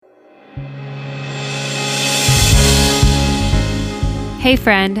Hey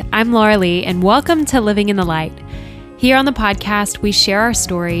friend, I'm Laura Lee, and welcome to Living in the Light. Here on the podcast, we share our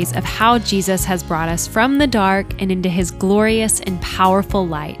stories of how Jesus has brought us from the dark and into his glorious and powerful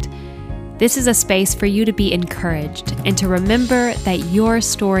light. This is a space for you to be encouraged and to remember that your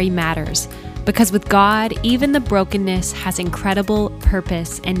story matters, because with God, even the brokenness has incredible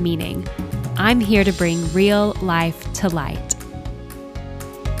purpose and meaning. I'm here to bring real life to light.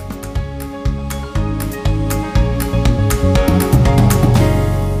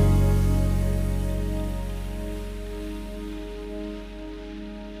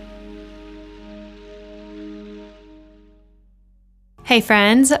 Hey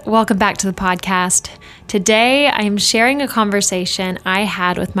friends, welcome back to the podcast. Today I am sharing a conversation I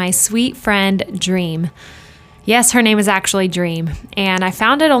had with my sweet friend Dream. Yes, her name is actually Dream, and I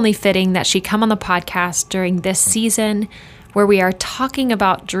found it only fitting that she come on the podcast during this season where we are talking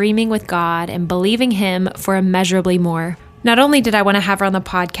about dreaming with God and believing him for immeasurably more. Not only did I want to have her on the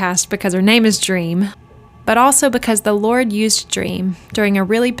podcast because her name is Dream, but also because the Lord used Dream during a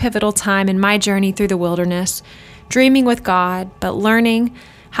really pivotal time in my journey through the wilderness, dreaming with God, but learning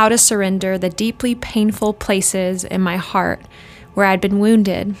how to surrender the deeply painful places in my heart where I'd been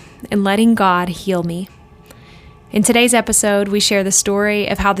wounded and letting God heal me. In today's episode, we share the story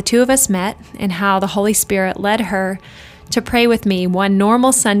of how the two of us met and how the Holy Spirit led her to pray with me one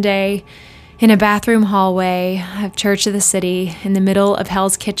normal Sunday in a bathroom hallway of Church of the City in the middle of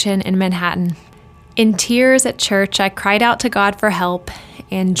Hell's Kitchen in Manhattan. In tears at church, I cried out to God for help,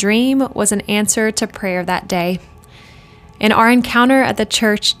 and Dream was an answer to prayer that day. And our encounter at the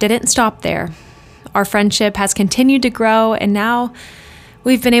church didn't stop there. Our friendship has continued to grow, and now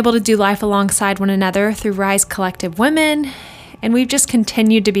we've been able to do life alongside one another through Rise Collective Women, and we've just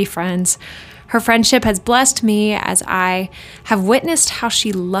continued to be friends. Her friendship has blessed me as I have witnessed how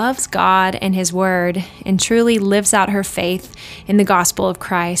she loves God and his word and truly lives out her faith in the gospel of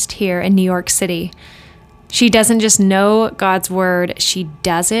Christ here in New York City. She doesn't just know God's word, she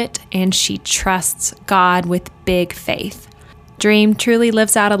does it, and she trusts God with big faith. Dream truly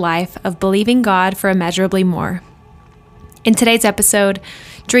lives out a life of believing God for immeasurably more. In today's episode,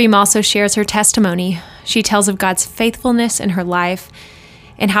 Dream also shares her testimony. She tells of God's faithfulness in her life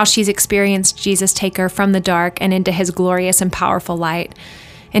and how she's experienced Jesus take her from the dark and into his glorious and powerful light,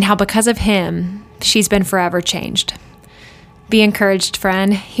 and how because of him, she's been forever changed. Be encouraged,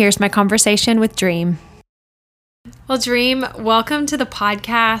 friend. Here's my conversation with Dream. Well, Dream, welcome to the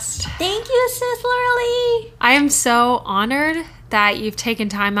podcast. Thank you, Sis Laura Lee. I am so honored that you've taken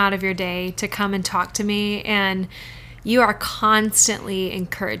time out of your day to come and talk to me, and you are constantly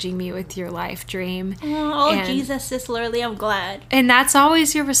encouraging me with your life, Dream. Oh, Jesus, Sis Laura Lee, I'm glad. And that's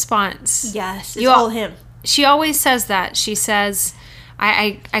always your response. Yes, it's all him. She always says that. She says,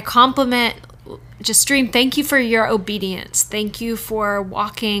 I compliment just Dream, thank you for your obedience. Thank you for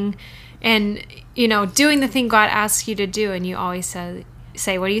walking and, doing the thing God asks you to do. And you always say,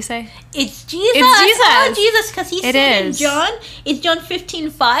 what do you say? It's Jesus. It's Jesus. Oh, Jesus, because he said in John, it's John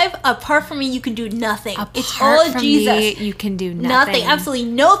 15:5, apart from me, you can do nothing. It's all all Jesus. Me, you can do nothing. Nothing, absolutely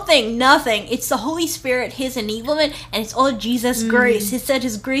nothing. It's the Holy Spirit, his enablement, and it's all Jesus' grace. He says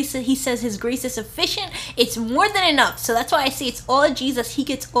his grace is sufficient. It's more than enough. So that's why I say it's all Jesus. He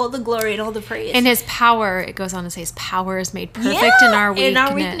gets all the glory and all the praise. And his power, it goes on to say, his power is made perfect in our weakness. In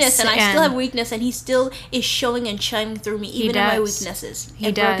our weakness. And I still have weakness, and he still is showing and shining through me, even in my weaknesses.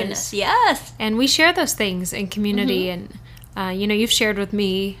 He does. Brokenness. Yes. And we share those things in community. And, you've shared with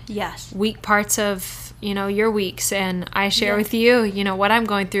me weak parts of, your weeks. And I share with you, what I'm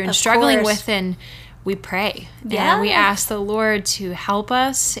going through and struggling with. And we pray. Yeah. And we ask the Lord to help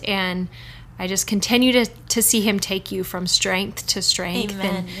us. And I just continue to see him take you from strength to strength.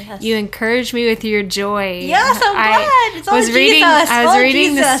 Amen. And you encourage me with your joy. Yes, I'm glad. It's all Jesus. I was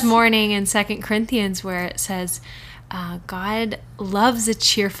reading this morning in 2 Corinthians where it says, God loves a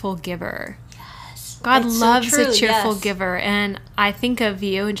cheerful giver. Yes. God loves a cheerful giver. And I think of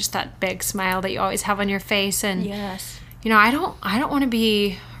you and just that big smile that you always have on your face. And, I don't want to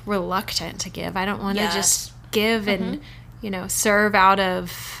be reluctant to give. I don't want to just give and, serve out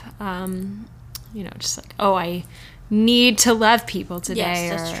of, just like, I need to love people today.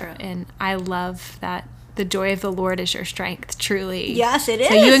 Yes, that's true. And I love that. The joy of the Lord is your strength, truly. Yes, it is.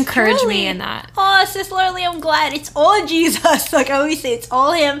 So you encourage me in that. Oh, Sis Laura Lee, I'm glad. It's all Jesus. Like I always say, it's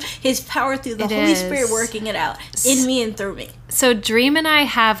all him, his power through the Holy Spirit working it out in me and through me. So Dream and I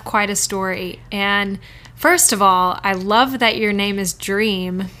have quite a story. And first of all, I love that your name is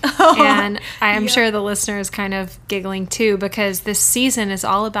Dream. And I am sure the listener is kind of giggling too, because this season is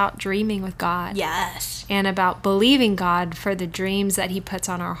all about dreaming with God. Yes. And about believing God for the dreams that he puts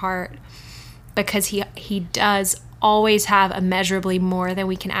on our heart. Because he does always have immeasurably more than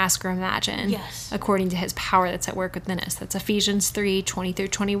we can ask or imagine. Yes. According to his power that's at work within us. That's Ephesians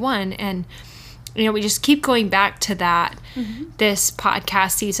 3:20-21. And, we just keep going back to that this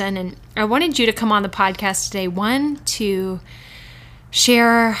podcast season. And I wanted you to come on the podcast today, one, to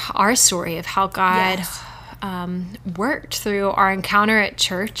share our story of how God worked through our encounter at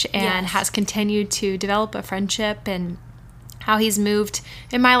church and has continued to develop a friendship, and how he's moved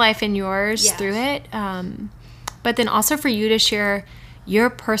in my life and yours through it. But then also for you to share your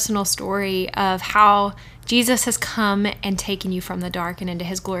personal story of how Jesus has come and taken you from the dark and into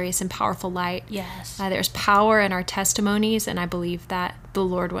his glorious and powerful light. Yes. There's power in our testimonies, and I believe that the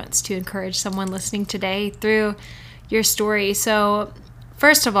Lord wants to encourage someone listening today through your story. So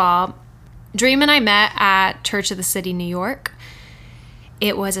first of all, Dream and I met at Church of the City, New York.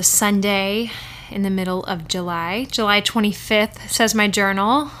 It was a Sunday in the middle of July 25th, says my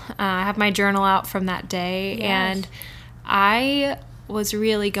journal. I have my journal out from that day, and I was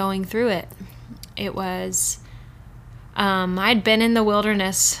really going through it. It was, I'd been in the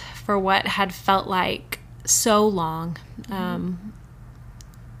wilderness for what had felt like so long.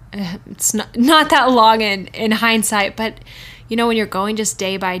 It's not that long in hindsight, but when you're going just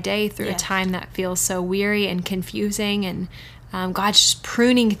day by day through a time that feels so weary and confusing, and God's just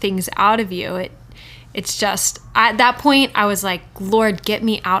pruning things out of you, it's just, at that point, I was like, Lord, get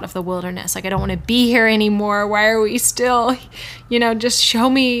me out of the wilderness. Like, I don't want to be here anymore. Why are we still, just show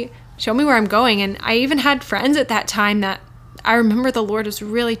me where I'm going. And I even had friends at that time that I remember the Lord was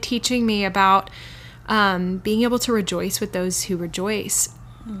really teaching me about being able to rejoice with those who rejoice.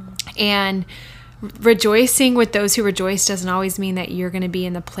 And rejoicing with those who rejoice doesn't always mean that you're going to be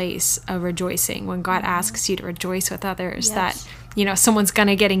in the place of rejoicing. When God asks you to rejoice with others, that someone's going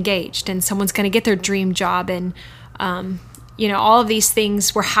to get engaged and someone's going to get their dream job, and all of these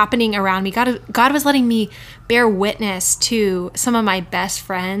things were happening around me. God was letting me bear witness to some of my best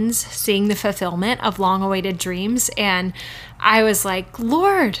friends seeing the fulfillment of long-awaited dreams, and I was like,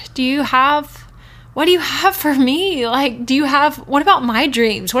 Lord, what do you have for me? Like, what about my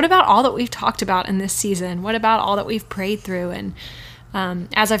dreams? What about all that we've talked about in this season? What about all that we've prayed through? And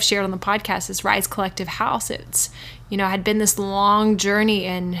as I've shared on the podcast, this Rise Collective House, it's, had been this long journey,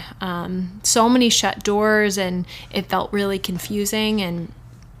 and so many shut doors, and it felt really confusing. And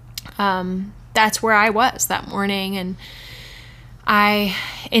that's where I was that morning. And I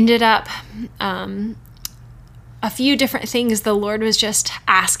ended up, a few different things the Lord was just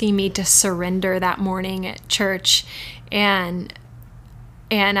asking me to surrender that morning at church. And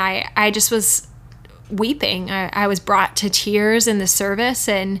I just was weeping. I was brought to tears in the service,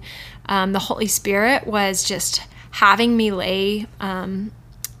 and the Holy Spirit was just having me lay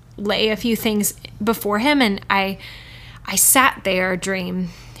a few things before him. And I sat there, Dream,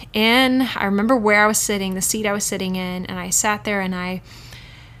 and I remember where I was sitting, the seat I was sitting in, and I sat there and I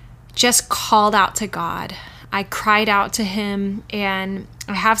just called out to God. I cried out to him, and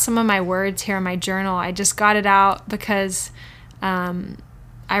I have some of my words here in my journal. I just got it out because I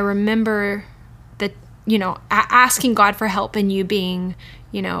remember that, asking God for help, and you being,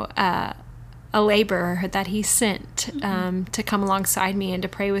 a laborer that he sent to come alongside me and to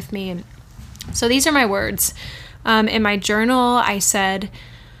pray with me. And so these are my words. In my journal, I said,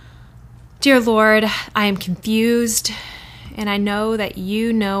 Dear Lord, I am confused, and I know that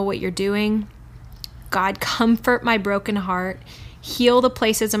you know what you're doing. God, comfort my broken heart. Heal the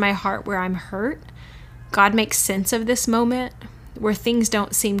places in my heart where I'm hurt. God, make sense of this moment where things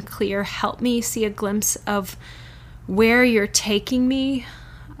don't seem clear. Help me see a glimpse of where you're taking me.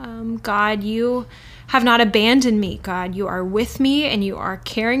 God, you have not abandoned me. God, you are with me, and you are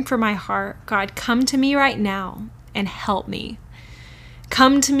caring for my heart. God, come to me right now and help me.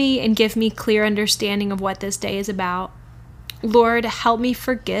 Come to me and give me clear understanding of what this day is about. Lord, help me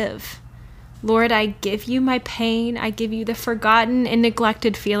forgive. Lord, I give you my pain. I give you the forgotten and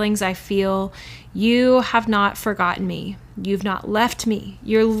neglected feelings I feel. You have not forgotten me. You've not left me.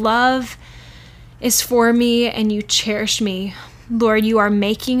 Your love is for me, and you cherish me. Lord, you are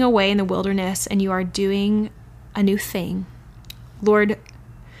making a way in the wilderness, and you are doing a new thing. Lord,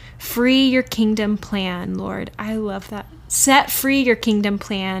 free your kingdom plan. Lord, I love that. Set free your kingdom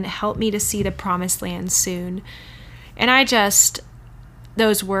plan. Help me to see the promised land soon. And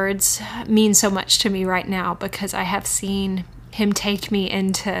those words mean so much to me right now, because I have seen him take me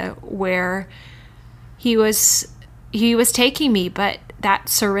into where he was taking me, but that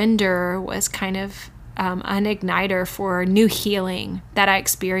surrender was kind of an igniter for new healing that I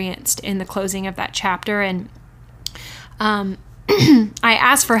experienced in the closing of that chapter. And I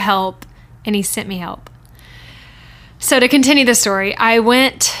asked for help, and he sent me help. So to continue the story, I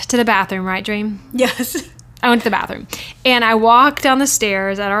went to the bathroom, right, Dream? Yes. I went to the bathroom. And I walked down the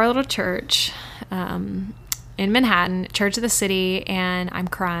stairs at our little church in Manhattan, Church of the City, and I'm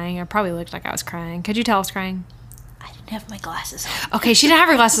crying. I probably looked like I was crying. Could you tell I was crying? I didn't have my glasses on. Okay, she didn't have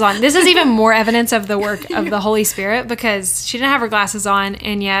her glasses on. This is even more evidence of the work of the Holy Spirit, because she didn't have her glasses on,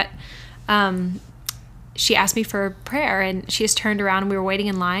 and yet she asked me for prayer, and she just turned around, and we were waiting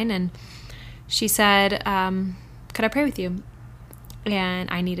in line, and she said, could I pray with you? And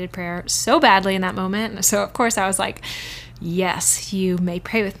I needed prayer so badly in that moment. So, of course, I was like, yes, you may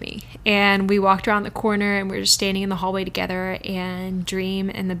pray with me. And we walked around the corner, and we were just standing in the hallway together, and Dream,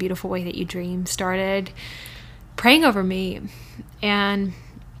 in the beautiful way that you dream, started praying over me. And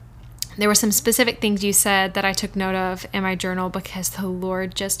there were some specific things you said that I took note of in my journal, because the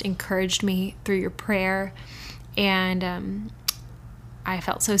Lord just encouraged me through your prayer. And I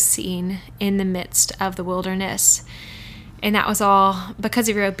felt so seen in the midst of the wilderness. And that was all because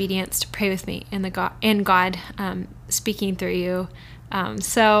of your obedience to pray with me and God speaking through you.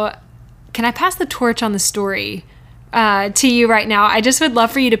 So can I pass the torch on the story to you right now? I just would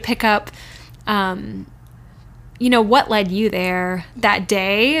love for you to pick up, what led you there that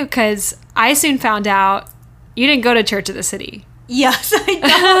day, because I soon found out you didn't go to Church of the City. Yes, I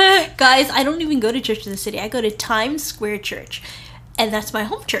know. Guys, I don't even go to Church of the City. I go to Times Square Church, and that's my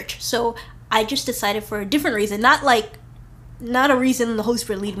home church. So I just decided for a different reason, not a reason the Holy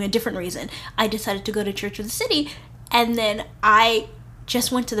Spirit lead me, a different reason. I decided to go to Church of the City, and then I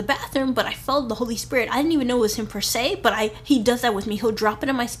just went to the bathroom, but I felt the Holy Spirit. I didn't even know it was him per se, but he does that with me. He'll drop it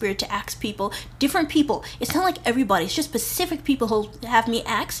in my spirit to ask people, different people. It's not like everybody. It's just specific people who'll have me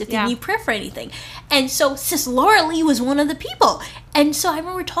ask if they need prayer for anything. And so Sis Laura Lee was one of the people. And so I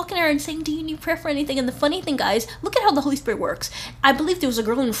remember talking to her and saying, do you need prayer for anything? And the funny thing, guys, look at how the Holy Spirit works. I believe there was a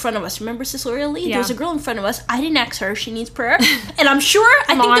girl in front of us. Remember Sis Laura Lee? Yeah. There was a girl in front of us. I didn't ask her if she needs prayer. And I think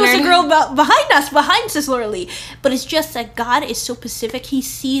there was a girl behind Sis Laura Lee. But it's just that God is so Pacific. He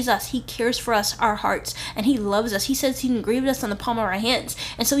sees us. He cares for us, our hearts. And he loves us. He says he engraved us on the palm of our hands.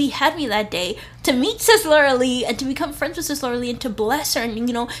 And so he had me that day to meet Sis Laura Lee and to become friends with Sis Laura Lee and to bless her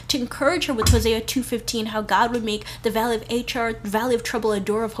and, to encourage her with Hosea 2:15, how God would make the valley of HR, valley of trouble, a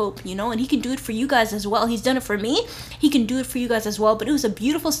door of hope, and he can do it for you guys as well. He's done it for me. He can do it for you guys as well. But it was a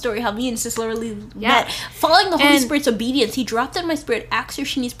beautiful story how me and Sis Laura Lee met. Following the Holy Spirit's obedience, he dropped in my spirit, asked her if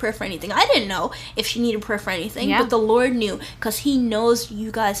she needs prayer for anything. I didn't know if she needed prayer for anything, but the Lord knew, because he knows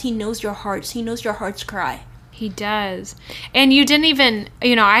you guys. He knows your hearts. He knows your heart's cry. He does. And you didn't even,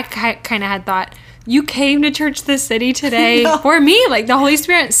 I kind of had thought, you came to Church of the City today for me. Like, the Holy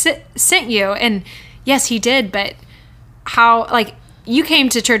Spirit sent you. And yes, he did. But how, you came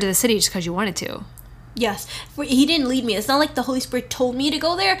to Church of the City just because you wanted to. Yes. He didn't lead me. It's not like the Holy Spirit told me to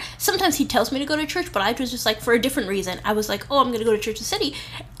go there. Sometimes he tells me to go to church, but I was just for a different reason. I was like, I'm going to go to Church of the City.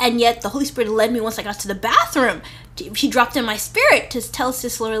 And yet the Holy Spirit led me once I got to the bathroom. He dropped in my spirit to tell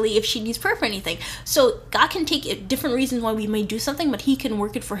Sis Laura Lee if she needs prayer for anything. So God can take different reasons why we may do something, but he can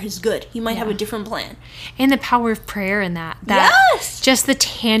work it for his good. He might have a different plan. And the power of prayer in that just the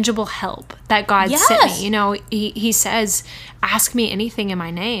tangible help that God sent me. He says, ask me anything in my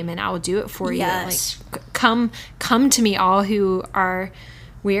name and I will do it for you. Come to me, all who are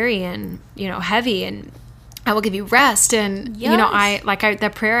weary and heavy, and I will give you rest. And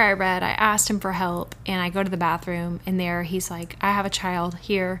the prayer I read, I asked him for help, and I go to the bathroom, and there he's like, I have a child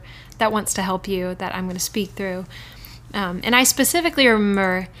here that wants to help you, that I'm going to speak through. And I specifically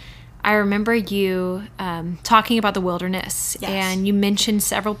remember you talking about the wilderness, and you mentioned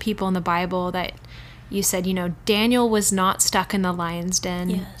several people in the Bible that you said, Daniel was not stuck in the lion's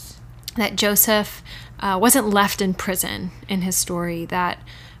den, that Joseph wasn't left in prison in his story, that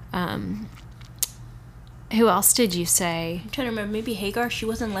who else did you say? I'm trying to remember. Maybe Hagar. She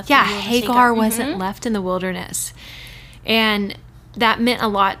wasn't left in the wilderness. Hagar wasn't left in the wilderness. And that meant a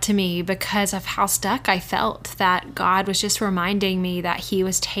lot to me because of how stuck I felt, that God was just reminding me that he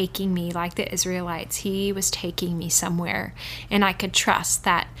was taking me, like the Israelites. He was taking me somewhere. And I could trust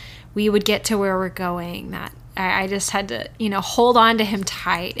that we would get to where we're going, that I just had to, hold on to him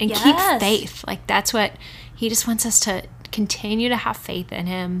tight and keep faith. That's what he just wants us to continue to have faith in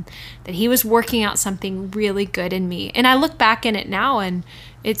him, that he was working out something really good in me. And I look back in it now, and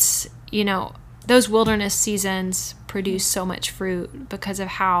it's, those wilderness seasons produce so much fruit because of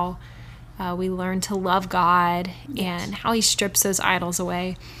how we learn to love God and how he strips those idols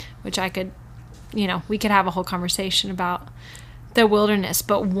away, which I could, we could have a whole conversation about the wilderness.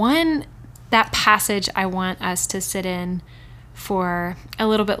 But that passage I want us to sit in for a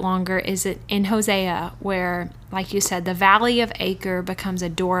little bit longer is it in Hosea, where, like you said, the valley of Achor becomes a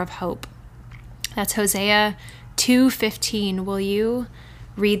door of hope. That's Hosea 2:15. Will you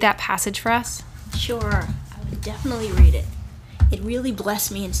read that passage for us? Sure. Definitely read it. It really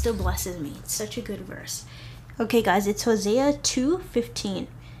blessed me and still blesses me. It's such a good verse. Okay, guys, it's Hosea 2:15.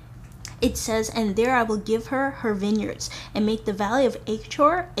 It says, "And there I will give her her vineyards, and make the valley of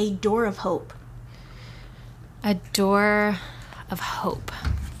Achor a door of hope." A door of hope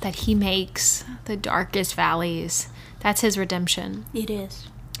that he makes the darkest valleys. That's his redemption. It is.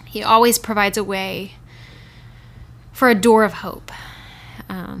 He always provides a way for a door of hope.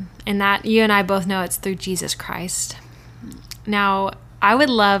 And that you and I both know it's through Jesus Christ. Now, I would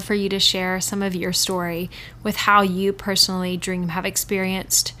love for you to share some of your story with how you personally, Dream, have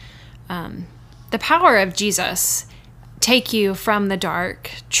experienced the power of Jesus take you from the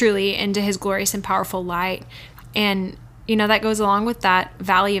dark truly into his glorious and powerful light. And, that goes along with that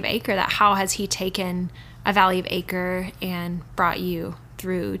Valley of Achor, that how has he taken a Valley of Achor and brought you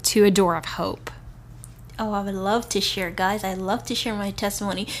through to a door of hope. Oh, I would love to share, guys. I love to share my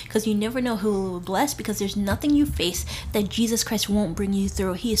testimony because you never know who will bless, because there's nothing you face that Jesus Christ won't bring you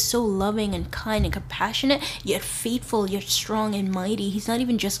through. He is so loving and kind and compassionate, yet faithful, yet strong and mighty. He's not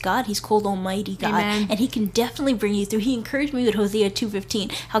even just God. He's called Almighty God. Amen. And he can definitely bring you through. He encouraged me with Hosea 2:15,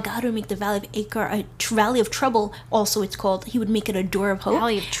 how God would make the Valley of Achor a valley of trouble, also it's called. He would make it a door of hope.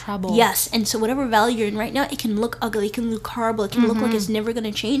 Valley of trouble. Yes, and so whatever valley you're in right now, it can look ugly, it can look horrible, it can look like it's never going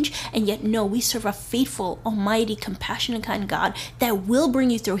to change, and yet no, we serve a faithful, almighty, compassionate, kind God that will bring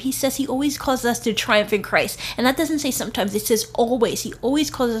you through. He says he always causes us to triumph in Christ, and that doesn't say sometimes, it says always. He always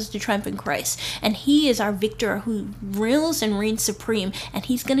causes us to triumph in Christ, and he is our victor who rules and reigns supreme, and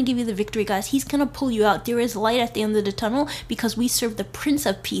he's going to give you the victory, guys. He's going to pull you out. There is light at the end of the tunnel because we serve the Prince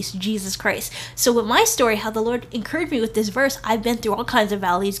of Peace, Jesus Christ. So with my story, how the Lord encouraged me with this verse, I've been through all kinds of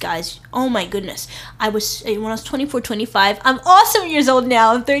valleys, guys. Oh my goodness. When I was 24, 25, I'm awesome years old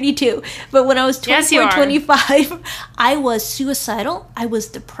now. I'm 32. But when I was 24, 25, I was suicidal. I was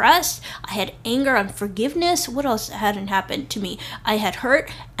depressed. I had anger, unforgiveness. What else hadn't happened to me? I had hurt,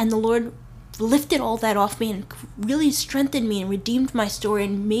 and the Lord lifted all that off me and really strengthened me and redeemed my story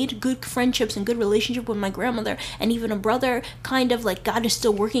and made good friendships and good relationship with my grandmother and even a brother. Kind of like God is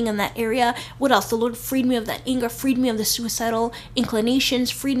still working in that area. What else? The Lord freed me of that anger, freed me of the suicidal inclinations,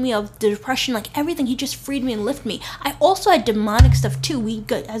 freed me of the depression, like everything. He just freed me and lifted me. I also had demonic stuff too.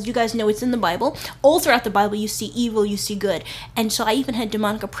 As you guys know, it's in the Bible. All throughout the Bible, you see evil, you see good. And so I even had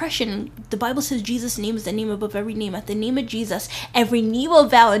demonic oppression. The Bible says Jesus' name is the name above every name. At the name of Jesus, every knee will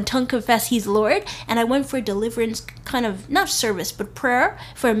bow and tongue confess he's Lord. And I went for a deliverance kind of, not service, but prayer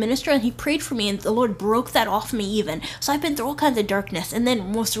for a minister, and he prayed for me, and the Lord broke that off me even. So I've been through all kinds of darkness. And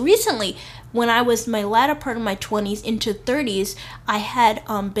then most recently, when I was my latter part of my 20s into 30s, I had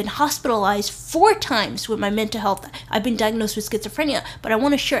been hospitalized 4 times with my mental health. I've been diagnosed with schizophrenia, but I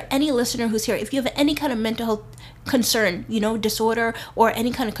want to share any listener who's here, if you have any kind of mental health concern, disorder or any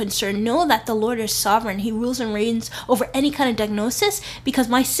kind of concern, know that the Lord is sovereign. He rules and reigns over any kind of diagnosis, because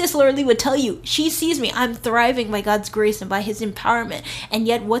my sis literally would tell you, she sees me, I'm thriving by God's grace and by his empowerment. And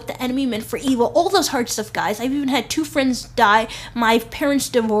yet what the enemy meant for evil, all those hard stuff, guys. I've even had 2 friends die, my parents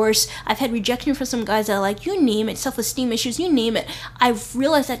divorce, I've had rejection from some guys that are like, you name it, self-esteem issues, you name it. I've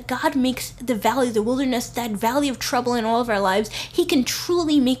realized that God makes the valley, the wilderness, that valley of trouble in all of our lives, he can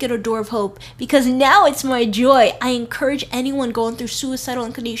truly make it a door of hope, because now it's my joy. I encourage anyone going through suicidal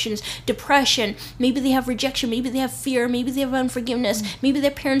inclinations, depression, maybe they have rejection, maybe they have fear, maybe they have unforgiveness, maybe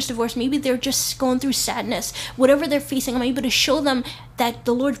their parents divorced, maybe they're just going through sadness, whatever they're facing, I'm able to show them that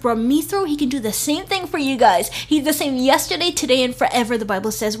the Lord brought me through. He can do the same thing for you guys. He's the same yesterday, today, and forever. The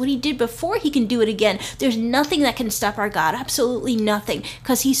Bible says what he did before, he can do it again. There's nothing that can stop our God, absolutely nothing,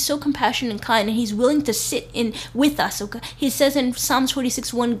 because he's so compassionate and kind, and he's willing to sit in with us. Okay? He says in Psalms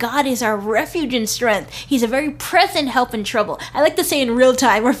 46:1, God is our refuge and strength. He's a very present help in trouble. I like to say in real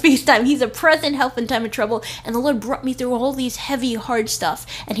time or FaceTime, he's a present help in time of trouble. And the Lord brought me through all these heavy, hard stuff,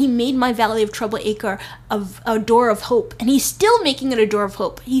 and he made my valley of trouble Achor a door of hope, and he's still making it a door of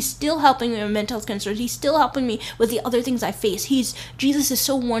hope. He's still helping me with mental health concerns. He's still helping me with the other things I face. Jesus is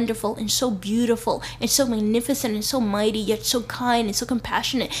so wonderful and so beautiful and so magnificent and so mighty, yet so kind and so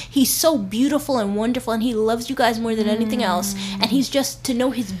compassionate. He's so beautiful and wonderful, and he loves you guys more than anything else. And he's just to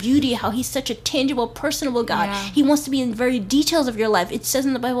know his beauty, how he's such a tangible, personable God. Yeah. He wants to be in the very details of your life. It says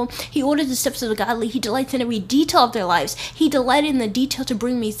in the Bible, he orders the steps of the godly. He delights in every detail of their lives. He delighted in the detail to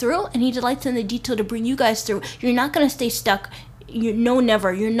bring me through, and he delights in the detail to bring you guys through. You're not going to stay stuck.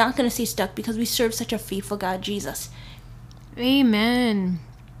 Never. You're not going to stay stuck, because we serve such a faithful God, Jesus. Amen.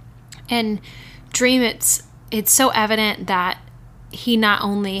 And Dream, it's so evident that he not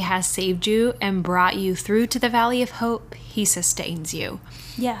only has saved you and brought you through to the valley of hope, he sustains you.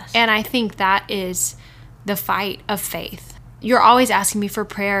 Yes. And I think that is the fight of faith. You're always asking me for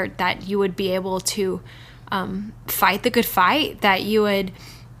prayer that you would be able to fight the good fight, that you would,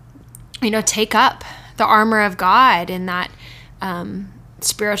 take up the armor of God, and that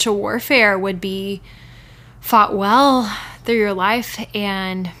spiritual warfare would be fought well through your life.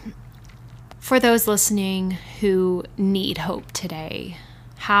 And for those listening who need hope today,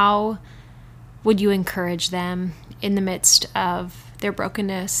 how would you encourage them in the midst of their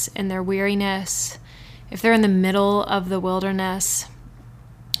brokenness and their weariness? If they're in the middle of the wilderness,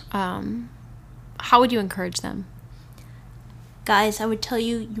 how would you encourage them? Guys, I would tell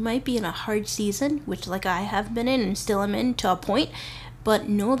you, you might be in a hard season, which like I have been in and still am in to a point, but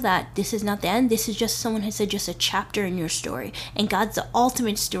know that this is not the end. This is just, someone has said, just a chapter in your story. And God's the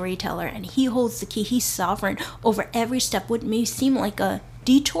ultimate storyteller, and he holds the key. He's sovereign over every step. What may seem like a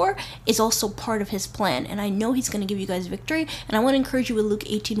detour is also part of his plan, and I know he's going to give you guys victory. And I want to encourage you with Luke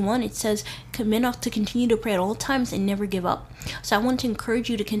 18:1. It says, commit to continue to pray at all times and never give up. So I want to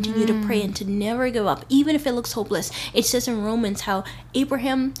encourage you to continue to pray and to never give up, even if it looks hopeless. It says in Romans how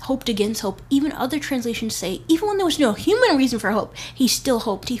Abraham hoped against hope. Even other translations say, even when there was no human reason for hope, he still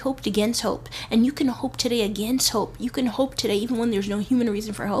hoped. He hoped against hope. And you can hope today against hope. You can hope today even when there's no human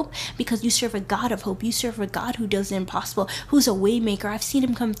reason for hope, because you serve a God of hope. You serve a God who does the impossible, who's a way maker. I've seen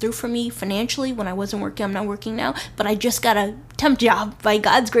him come through for me financially when I wasn't working. I'm not working now, but I just got a temp job. By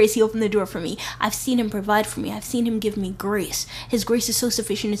God's grace, he opened the door for me. I've seen him provide for me. I've seen him give me grace. His grace is so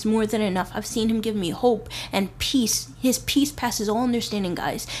sufficient. It's more than enough. I've seen him give me hope and peace. His peace passes all understanding,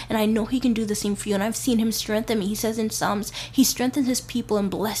 guys. And I know he can do the same for you. And I've seen him strengthen me. He says in Psalms, he strengthens his people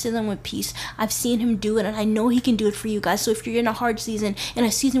and blesses them with peace. I've seen him do it, and I know he can do it for you guys. So if you're in a hard season, in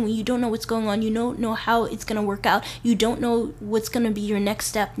a season when you don't know what's going on, you don't know how it's going to work out, you don't know what's going to be your next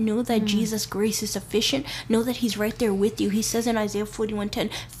step, know that Jesus' grace is sufficient. Know that he's right there with you. He says in Isaiah 41:10,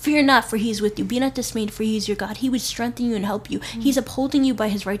 fear not, for he is with you. Be not dismayed, for he is your God. He would strengthen you and help you. He's upholding you by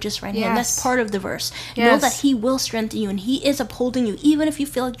his righteous right hand. That's part of the verse. Know that he will strengthen you, and he is upholding you. Even if you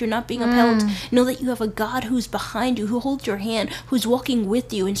feel like you're not being upheld, know that you have a God who's behind you, who holds your hand, who's walking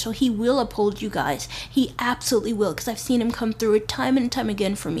with you, and so he will uphold you, guys. He absolutely will, because I've seen him come through it time and time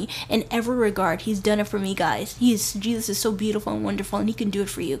again for me. In every regard, he's done it for me, guys. Jesus is so beautiful and wonderful, and he can do it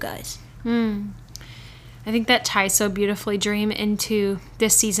for you guys. I think that ties so beautifully, Dream, into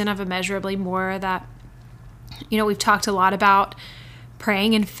this season of Immeasurably More, that, we've talked a lot about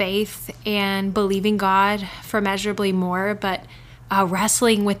praying in faith and believing God for immeasurably more, but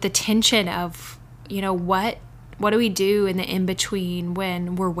wrestling with the tension of, what do we do in the in-between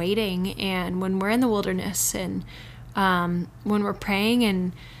when we're waiting and when we're in the wilderness, and when we're praying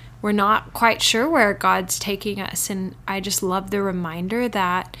and we're not quite sure where God's taking us. And I just love the reminder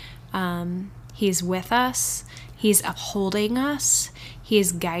that he's with us, he's upholding us, he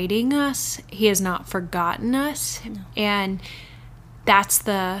is guiding us, he has not forgotten us. No. And that's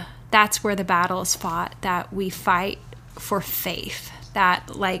where the battle is fought, that we fight for faith.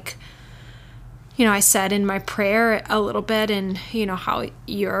 That, I said in my prayer a little bit, and how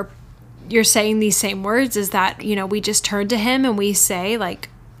you're saying these same words, is that we just turn to him and we say,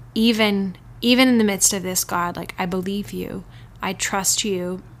 even in the midst of this, God, I believe you, I trust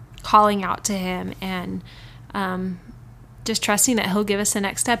you, calling out to him, and just trusting that he'll give us the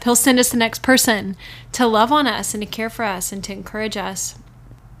next step. He'll send us the next person to love on us and to care for us and to encourage us.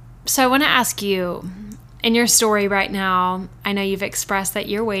 So I want to ask you, in your story right now, I know you've expressed that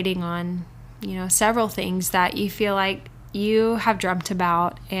you're waiting on, several things that you feel like you have dreamt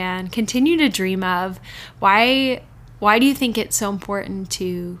about and continue to dream of. Why do you think it's so important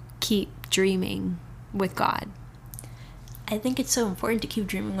to keep dreaming with God? I think it's so important to keep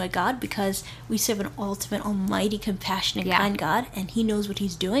dreaming like God, because we serve an ultimate, almighty, compassionate, kind God, and he knows what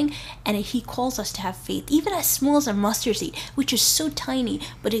he's doing, and he calls us to have faith, even as small as a mustard seed, which is so tiny,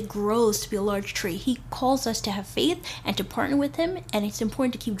 but it grows to be a large tree. He calls us to have faith and to partner with him, and it's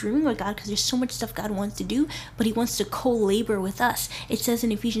important to keep dreaming like God, because there's so much stuff God wants to do, but he wants to co-labor with us. It says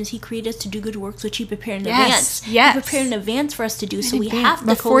in Ephesians, he created us to do good works, which he prepared in advance. Yes. He prepared in advance for us to do, so we have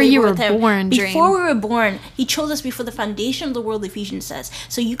to co-labor with him. Before we were born, he chose us before the foundation of the world, Ephesians says.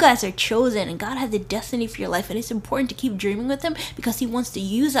 So you guys are chosen, and God has a destiny for your life, and it's important to keep dreaming with him, because he wants to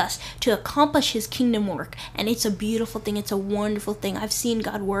use us to accomplish his kingdom work. And it's a beautiful thing. It's a wonderful thing. I've seen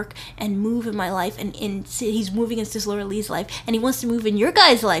God work and move in my life, and he's moving in Sister Laura Lee's life, and he wants to move in your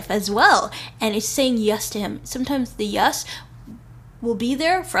guys' life as well. And it's saying yes to him. Sometimes the yes will be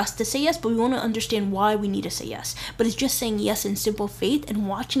there for us to say yes, but we want to understand why we need to say yes. But it's just saying yes in simple faith and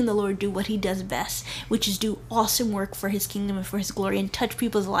watching the Lord do what he does best, which is do awesome work for his kingdom and for his glory, and touch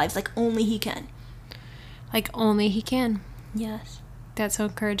people's lives like only he can. Like only he can. Yes. That's so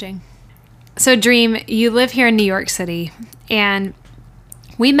encouraging. So Dream, you live here in New York City, and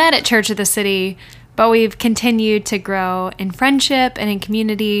we met at Church of the City But we've continued to grow in friendship and in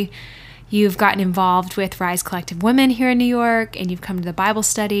community. You've gotten involved with Rise Collective Women here in New York, and you've come to the Bible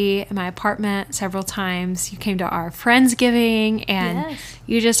study in my apartment several times. You came to our Friendsgiving, and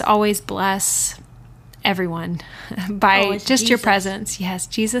you just always bless everyone by just your presence. Yes,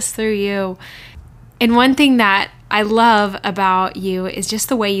 Jesus through you. And one thing that I love about you is just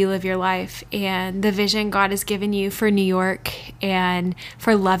the way you live your life and the vision God has given you for New York and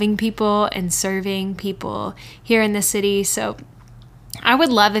for loving people and serving people here in the city. So I would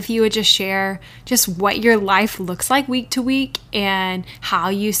love if you would just share just what your life looks like week to week and how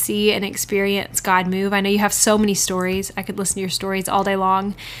you see and experience God move. I know you have so many stories. I could listen to your stories all day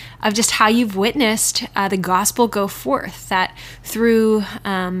long of just how you've witnessed the gospel go forth, that through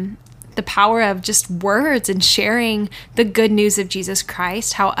the power of just words and sharing the good news of Jesus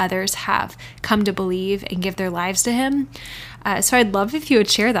Christ, how others have come to believe and give their lives to him. So I'd love if you would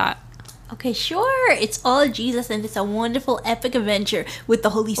share that. Okay, sure. It's all Jesus, and it's a wonderful epic adventure with the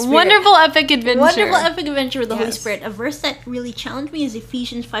Holy Spirit. Wonderful epic adventure. Wonderful epic adventure with the Holy Spirit. A verse that really challenged me is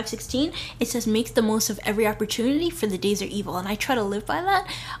Ephesians 5:16. It says, "Make the most of every opportunity, for the days are evil." And I try to live by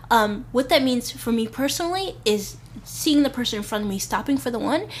that. What that means for me personally is seeing the person in front of me, stopping for the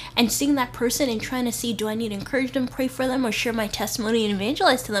one, and seeing that person and trying to see, do I need to encourage them, pray for them, or share my testimony and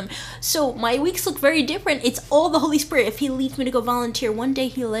evangelize to them? So my weeks look very different. It's all the Holy Spirit. If he leads me to go volunteer, one day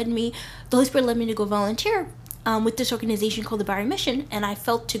the Holy Spirit led me to go volunteer with this organization called the Barry Mission, and I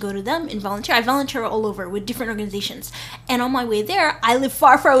felt to go to them and volunteer. I volunteer all over with different organizations. And on my way there, I live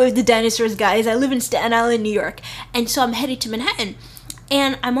far, far away with the dinosaurs, guys. I live in Staten Island, New York. And so I'm headed to Manhattan.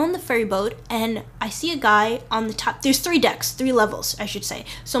 And I'm on the ferry boat, and I see a guy on the top. There's 3 decks, 3 levels, I should say.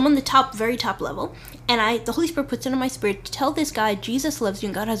 So I'm on the top, very top level, and the Holy Spirit puts it in my spirit to tell this guy Jesus loves you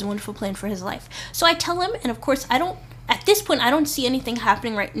and God has a wonderful plan for his life. So I tell him, and of course, at this point, I don't see anything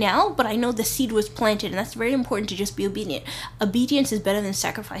happening right now, but I know the seed was planted, and that's very important to just be obedient. Obedience is better than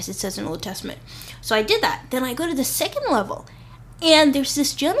sacrifice, it says in the Old Testament. So I did that. Then I go to the second level, and there's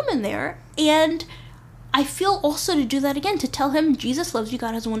this gentleman there, and I feel also to do that again, to tell him Jesus loves you,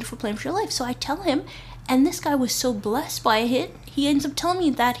 God has a wonderful plan for your life. So I tell him, and this guy was so blessed by it, he ends up telling me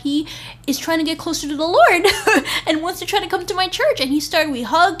that he is trying to get closer to the Lord and wants to try to come to my church. And we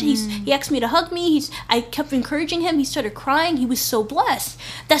hugged, he asked me to hug me, I kept encouraging him, he started crying, he was so blessed.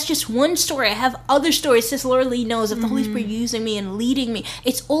 That's just one story. I have other stories, says Lord Lee knows, of the Holy Spirit using me and leading me.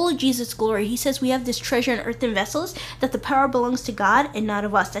 It's all of Jesus' glory. He says we have this treasure in earthen vessels, that the power belongs to God and not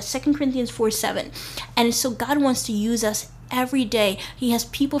of us. That's 2 Corinthians 4:7. And so God wants to use us every day. He has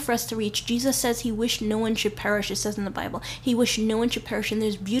people for us to reach. Jesus says he wished no one should perish, it says in the Bible. He wished no one should perish, and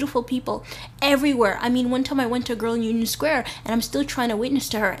there's beautiful people everywhere. I mean, one time I went to a girl in Union Square, and I'm still trying to witness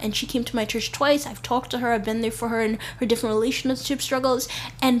to her, and she came to my church twice. I've talked to her, I've been there for her in her different relationship struggles,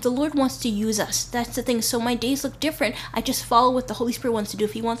 and the Lord wants to use us. That's the thing. So my days look different. I just follow what the Holy Spirit wants to do.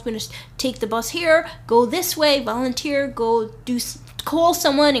 If he wants me to take the bus here, go this way, volunteer, go call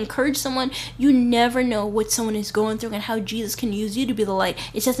someone, encourage someone. You never know what someone is going through and how Jesus can use you to be the light.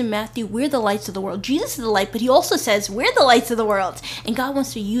 It says in Matthew, we're the lights of the world. Jesus is the light, but he also says we're the lights of the world. And God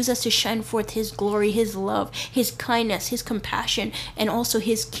wants to use us to shine forth his glory, his love, his kindness, his compassion, and also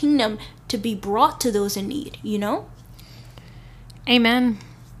his kingdom to be brought to those in need, you know? Amen.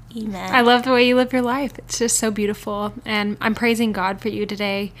 Amen. I love the way you live your life. It's just so beautiful. And I'm praising God for you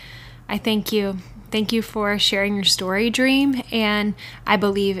today. I thank you. Thank you for sharing your story, Dream, and I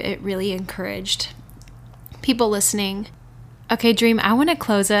believe it really encouraged people listening. Okay, Dream, I want to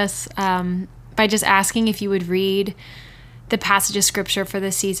close us by just asking if you would read the passage of scripture for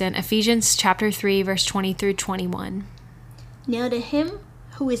this season, Ephesians chapter 3, verse 20 through 21. Now to him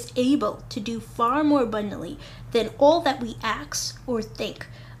who is able to do far more abundantly than all that we ask or think,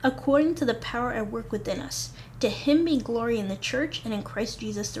 according to the power at work within us, to him be glory in the church and in Christ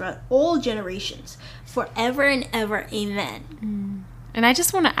Jesus throughout all generations, forever and ever. Amen. And I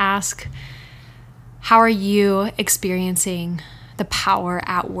just want to ask, how are you experiencing the power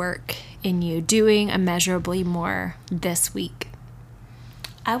at work in you, doing immeasurably more this week?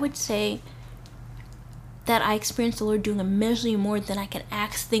 I would say that I experienced the Lord doing immeasurably more than I can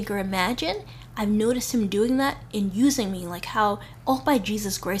ask, think, or imagine. I've noticed him doing that and using me, like how all by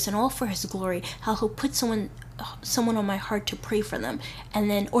Jesus' grace and all for his glory, how he'll put someone someone on my heart to pray for them, and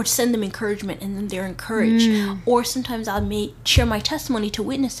then, or send them encouragement, and then they're encouraged. Or sometimes I may share my testimony to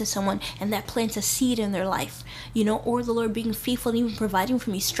witness to someone, and that plants a seed in their life, or the Lord being faithful and even providing for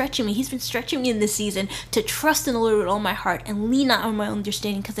me, stretching me. He's been stretching me in this season to trust in the Lord with all my heart and lean not on my own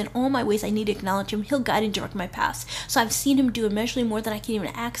understanding, because in all my ways I need to acknowledge him. He'll guide and direct my paths. So I've seen him do immeasurably more than I can even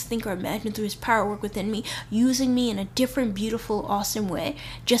ask, think, or imagine through his power work within me, using me in a different, beautiful, awesome way,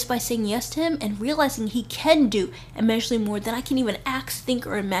 just by saying yes to him and realizing he can do immeasurably more than I can even ask, think,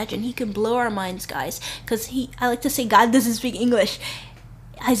 or imagine. He can blow our minds, guys, because I like to say God doesn't speak English.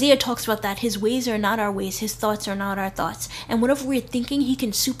 Isaiah talks about that. His ways are not our ways. His thoughts are not our thoughts. And whatever we're thinking, he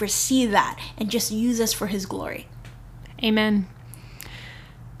can supersede that and just use us for his glory. Amen.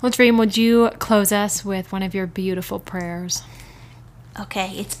 Well, Dream, would you close us with one of your beautiful prayers?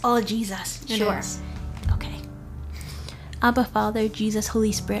 Okay, it's all Jesus. Sure. Okay. Abba, Father, Jesus,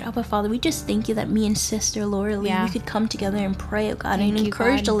 Holy Spirit. Abba, Father, we just thank you that me and Sister Laura Lee, we could come together and pray, oh God, and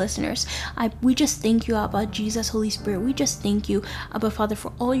encourage the listeners. We just thank you, Abba, Jesus, Holy Spirit. We just thank you, Abba, Father,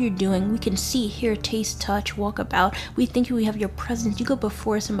 for all you're doing. We can see, hear, taste, touch, walk about. We thank you we have your presence. You go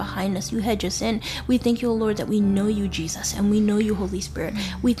before us and behind us. You hedge us in. We thank you, O Lord, that we know you, Jesus, and we know you, Holy Spirit.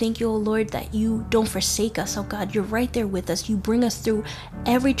 We thank you, O Lord, that you don't forsake us, oh God. You're right there with us. You bring us through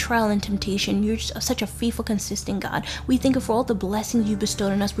every trial and temptation. You're just such a faithful, consistent God. We thank you for all the blessings you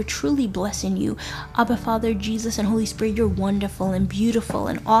bestowed on us. We're truly blessing you. Abba, Father, Jesus, and Holy Spirit, you're wonderful and beautiful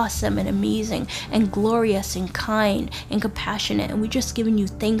and awesome and amazing and glorious and kind and compassionate. And we're just giving you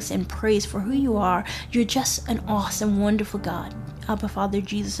thanks and praise for who you are. You're just an awesome, wonderful God. Abba, Father,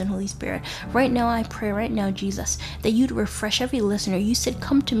 Jesus, and Holy Spirit. Right now, I pray right now, Jesus, that you'd refresh every listener. You said,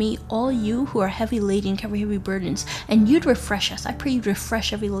 come to me, all you who are heavy laden, carry heavy burdens, and you'd refresh us. I pray you'd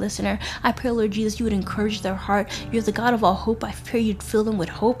refresh every listener. I pray, Lord Jesus, you would encourage their heart. You're the God of all hope. I pray you'd fill them with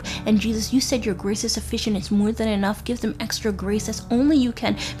hope. And Jesus, you said your grace is sufficient. It's more than enough. Give them extra grace as only you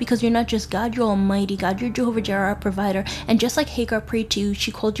can, because you're not just God, you're Almighty God. You're Jehovah Jireh, our provider. And just like Hagar prayed to you,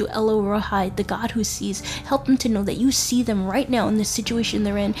 she called you Elohai, the God who sees. Help them to know that you see them right now in the situation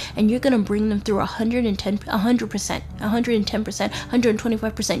they're in, and you're going to bring them through 110%,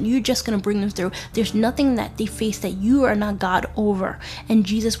 125%. You're just going to bring them through. There's nothing that they face that you are not God over. And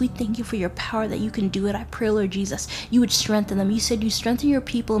Jesus, we thank you for your power that you can do it. I pray, Lord Jesus, you would strengthen them. You said you strengthen your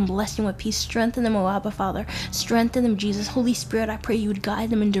people and bless them with peace. Strengthen them, O Abba, Father. Strengthen them, Jesus. Holy Spirit, I pray you would guide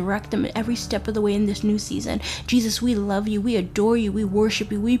them and direct them every step of the way in this new season. Jesus, we love you. We adore you. We worship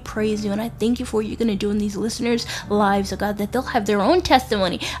you. We praise you. And I thank you for what you're going to do in these listeners' lives, oh God, that they'll have their own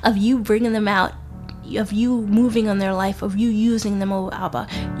testimony of you bringing them out, of you moving on their life, of you using them, oh Abba,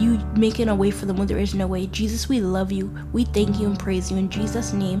 you making a way for them when there is no way. Jesus, we love you. We thank you and praise you. In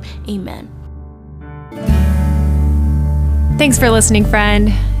Jesus' name, amen. Thanks for listening,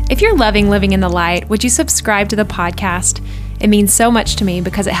 friend. If you're loving Living in the Light, would you subscribe to the podcast? It means so much to me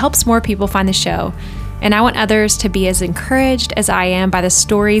because it helps more people find the show, and I want others to be as encouraged as I am by the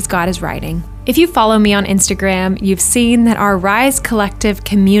stories God is writing. If you follow me on Instagram, you've seen that our Rise Collective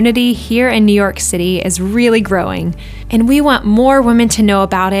community here in New York City is really growing, and we want more women to know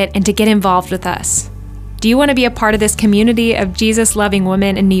about it and to get involved with us. Do you want to be a part of this community of Jesus-loving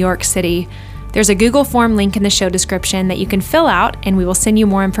women in New York City? There's a Google form link in the show description that you can fill out, and we will send you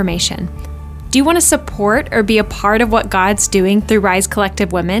more information. Do you want to support or be a part of what God's doing through Rise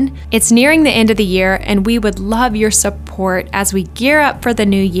Collective Women? It's nearing the end of the year, and we would love your support as we gear up for the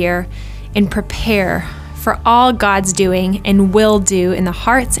new year and prepare for all God's doing and will do in the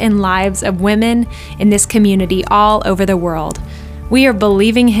hearts and lives of women in this community all over the world. We are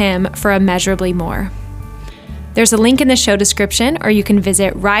believing Him for immeasurably more. There's a link in the show description, or you can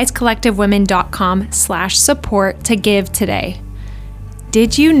visit risecollectivewomen.com/support to give today.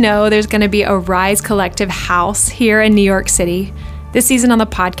 Did you know there's going to be a Rise Collective house here in New York City? This season on the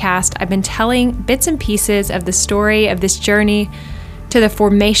podcast, I've been telling bits and pieces of the story of this journey to the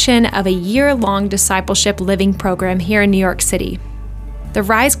formation of a year-long discipleship living program here in New York City. The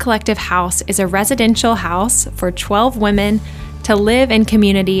Rise Collective House is a residential house for 12 women to live in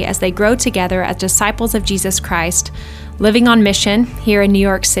community as they grow together as disciples of Jesus Christ, living on mission here in New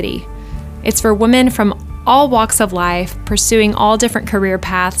York City. It's for women from all walks of life, pursuing all different career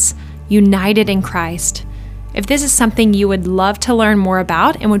paths, united in Christ. If this is something you would love to learn more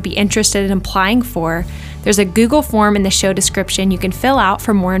about and would be interested in applying for, there's a Google form in the show description you can fill out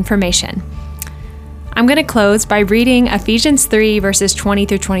for more information. I'm going to close by reading Ephesians 3, verses 20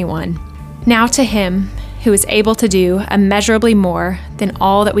 through 21. Now to Him who is able to do immeasurably more than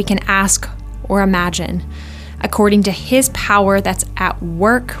all that we can ask or imagine, according to His power that's at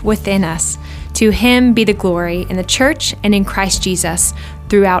work within us. To Him be the glory in the church and in Christ Jesus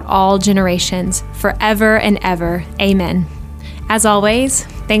throughout all generations, forever and ever. Amen. As always,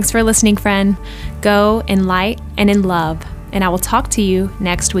 thanks for listening, friend. Go in light and in love, and I will talk to you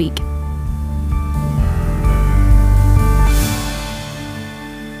next week.